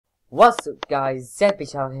What's up guys,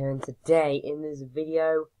 ZBChannel here, and today in this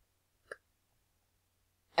video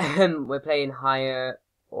we're playing higher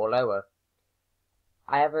or lower.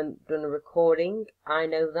 I haven't done a recording, I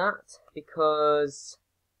know that, because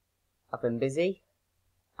I've been busy,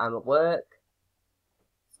 I'm at work,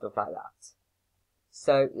 stuff like that.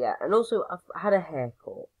 So yeah, and also I've had a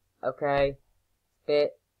haircut, okay,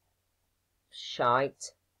 bit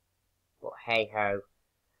shite, but hey ho.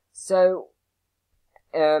 So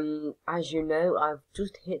as you know, I've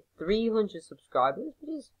just hit 300 subscribers,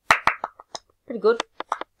 which is pretty good.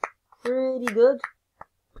 Pretty good.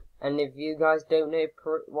 And if you guys don't know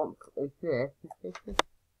and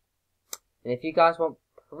if you guys want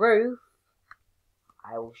proof,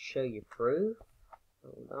 I will show you proof.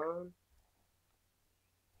 Hold on.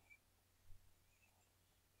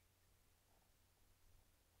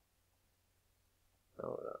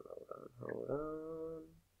 Hold on.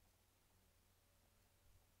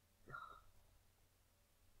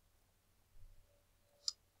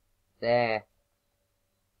 There.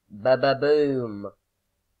 Ba-ba-boom.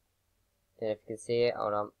 Don't know if you can see it.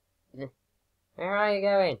 Hold on. Where are you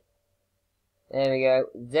going? There we go.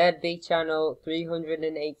 ZB channel,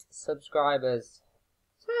 308 subscribers.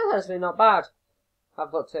 So that's actually not bad.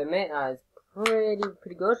 I've got to admit, that is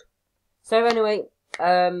pretty good. So anyway,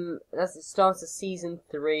 that's the start of season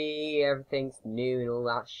 3. Everything's new and all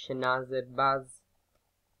that shenazabaz.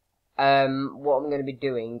 What I'm going to be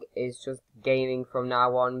doing is just gaming from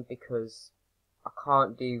now on, because I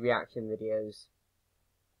can't do reaction videos.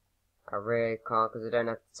 I really can't, because I don't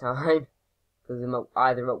have the time. Because I'm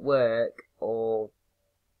either at work or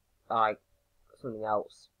like something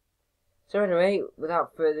else. So anyway,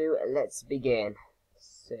 without further ado, let's begin.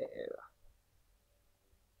 So,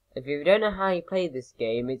 if you don't know how you play this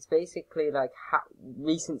game, it's basically like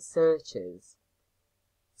recent searches.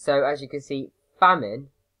 So as you can see, famine,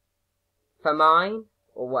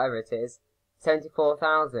 or whatever it is,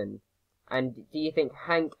 74,000. And do you think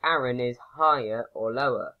Hank Aaron is higher or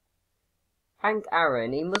lower? Hank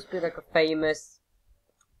Aaron, he must be like a famous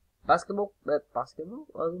basketball?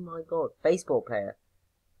 Oh my god, baseball player.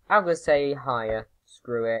 I'm gonna say higher.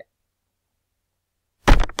 Screw it.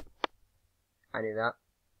 I knew that.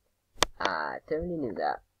 I totally knew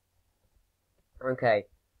that. Okay.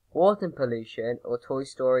 Water pollution or Toy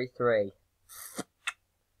Story 3?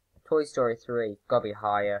 Toy Story 3. Gotta be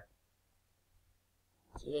higher.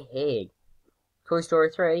 Yeah. Toy Story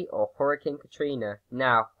 3 or Hurricane Katrina?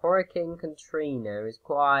 Now, Hurricane Katrina is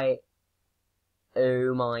quite,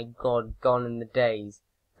 oh my god, gone in the days.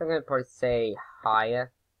 So I'm going to probably say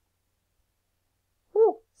higher.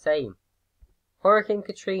 Woo, same. Hurricane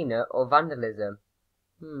Katrina or Vandalism?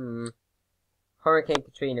 Hurricane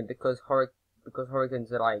Katrina, because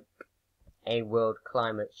hurricanes are like a world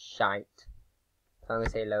climate shite. So I'm going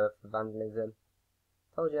to say lower for Vandalism.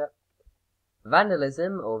 Told ya.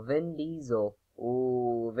 Vandalism or Vin Diesel?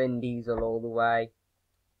 Ooh, Vin Diesel all the way.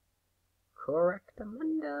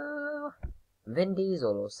 Correctamundo. Vin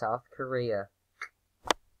Diesel or South Korea?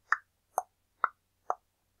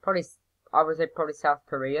 I would say probably South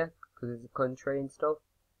Korea, because it's a country and stuff.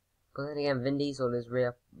 But then again, Vin Diesel is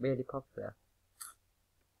really popular.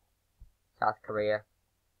 South Korea.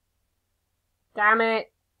 Damn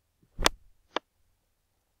it!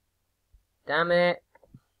 Damn it!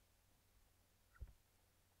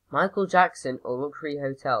 Michael Jackson or luxury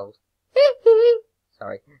hotels?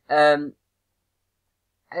 Sorry. I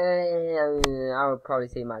would probably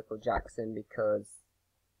say Michael Jackson, because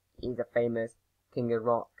he's a famous king of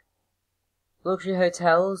rock. Luxury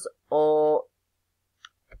hotels or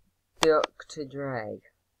Dr. Dre?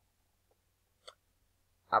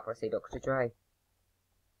 I'll probably say Dr. Dre.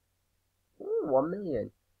 Ooh, 1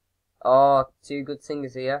 million. Oh, 2 good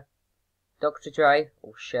singers here. Dr. Dre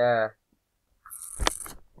or Cher?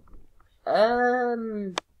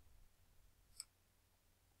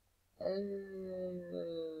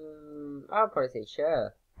 I'll probably say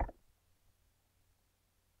Cher.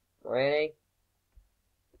 Really?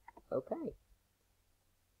 Okay.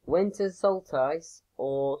 Winter Solstice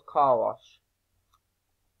or Car Wash?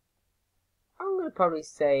 I'm gonna probably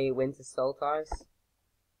say Winter Solstice.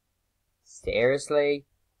 Seriously?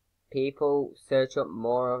 People search up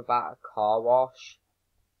more about a car wash?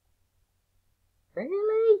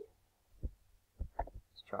 Really?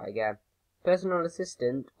 Let's try again. Personal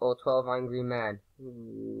assistant or 12 Angry Men?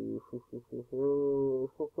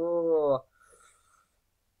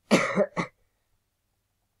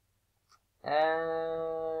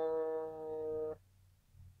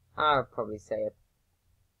 I would probably say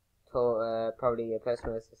probably a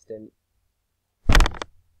personal assistant.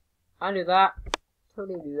 I knew that.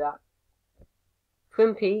 Totally knew that.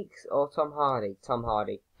 Twin Peaks or Tom Hardy? Tom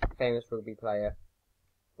Hardy, famous rugby player.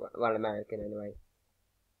 Well, American anyway.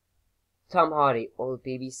 Tom Hardy or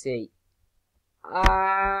the BBC?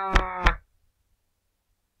 I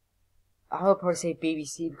would probably say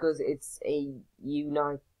BBC because it's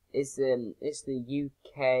it's the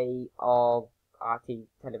UK of RT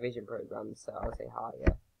television programs, so I would say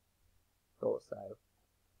higher. Thought so.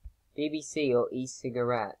 BBC or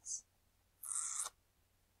e-cigarettes?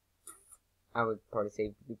 I would probably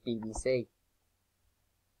say BBC.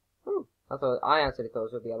 I actually thought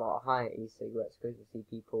it would be a lot higher e-cigarettes because you see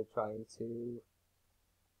people trying to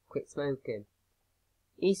quit smoking.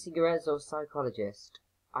 E-cigarettes or psychologist?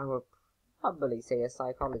 I would probably say a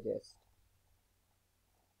psychologist.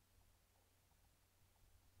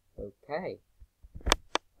 Okay.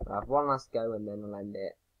 I'll have one last go and then I'll end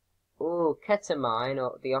it. Ooh, ketamine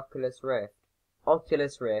or the Oculus Rift?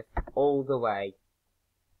 Oculus Rift all the way.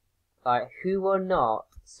 Like, who will not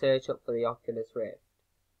search up for the Oculus Rift?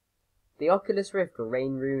 The Oculus Rift or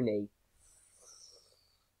Wayne Rooney?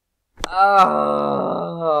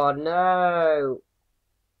 Oh, no!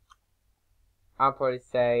 I'll probably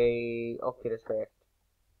say Oculus Rift.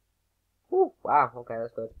 Ooh, wow, okay,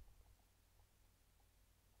 that's good.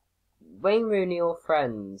 Wayne Rooney or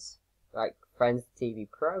Friends? Like, Friends TV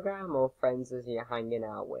program or Friends as you're hanging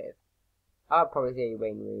out with? I'll probably say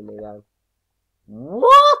Wayne Rooney though.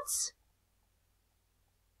 What?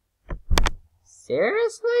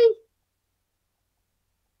 Seriously?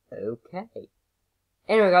 Okay.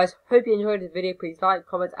 Anyway guys, hope you enjoyed this video. Please like,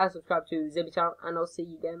 comment and subscribe to Zibby channel, and I'll see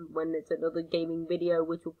you again when it's another gaming video,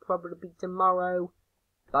 which will probably be tomorrow.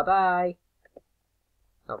 Bye bye.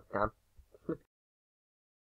 Oh, damn.